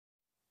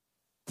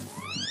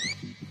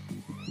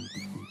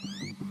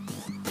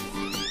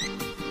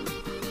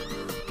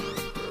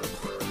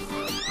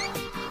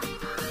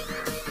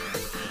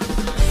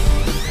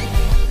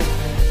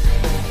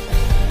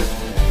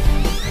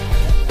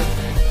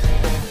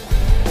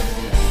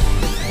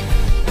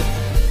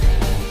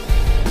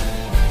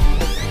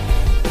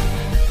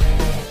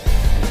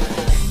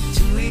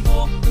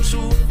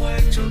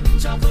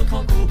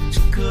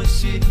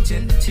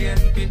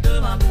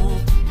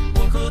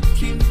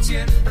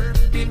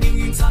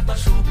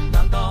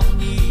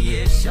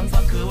相反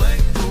可为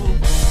主，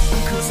不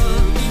可思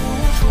议无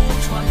处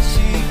喘息，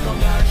高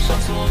崖上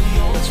所有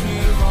去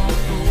好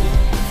途，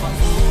仿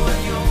佛唯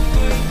有对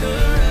的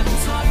人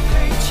才配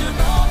吃到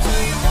最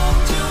后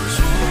救赎。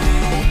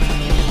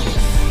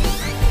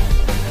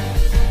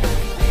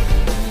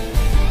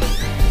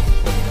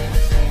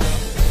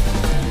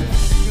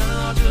然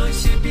而这些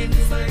并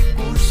非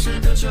故事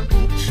的全部，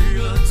炽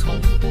热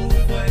从不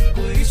会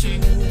归虚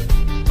无。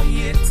我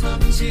也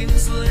曾心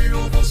思，如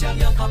果想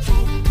要逃出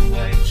无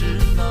畏，只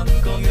能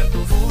够愿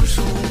不服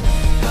输。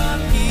看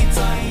你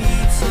再一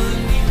次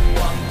凝望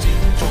镜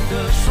中的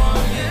双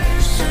眼，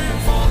是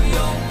否有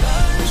感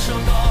受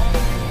到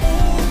不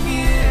灭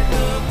的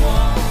光，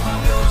还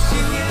有信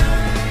念？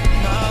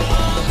哪怕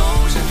都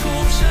是出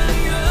深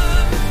渊，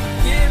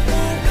也不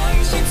该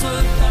心存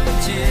胆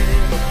怯，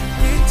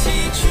一起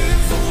去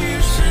赋予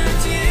世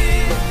界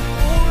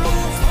不如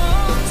放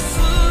肆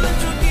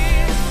着跌，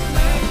没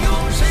有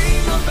谁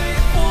能被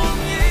破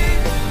灭，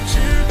直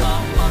到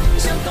梦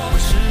想都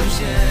实现，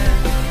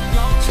要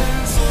探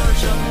索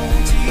这无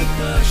尽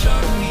的生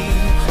命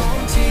后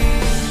金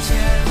钱，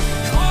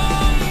穿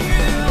越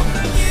黑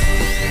夜。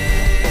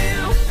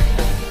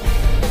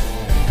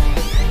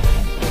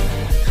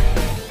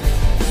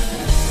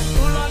不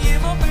老也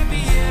好，baby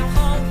也好，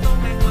都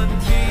没问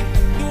题，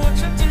与我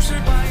沉浸失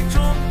败中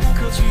不可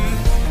取，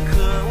渴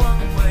望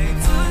为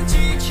自己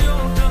求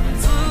证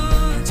自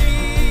己，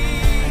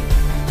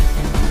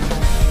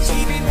即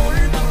便末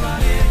日到来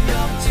也要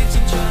竭尽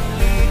全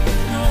力，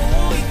用我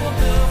以往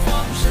的方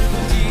式不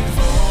计否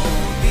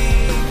定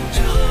这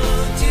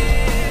结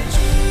局。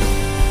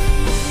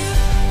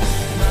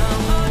哪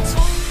怕从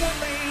来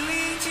没理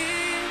解，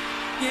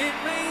也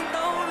没道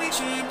理去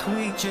推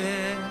决，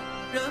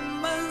人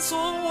们所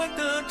谓的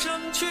正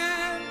确，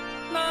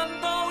难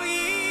道一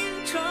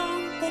成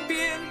不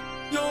变？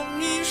用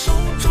你手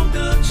中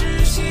的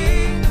执行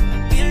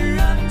点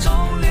燃着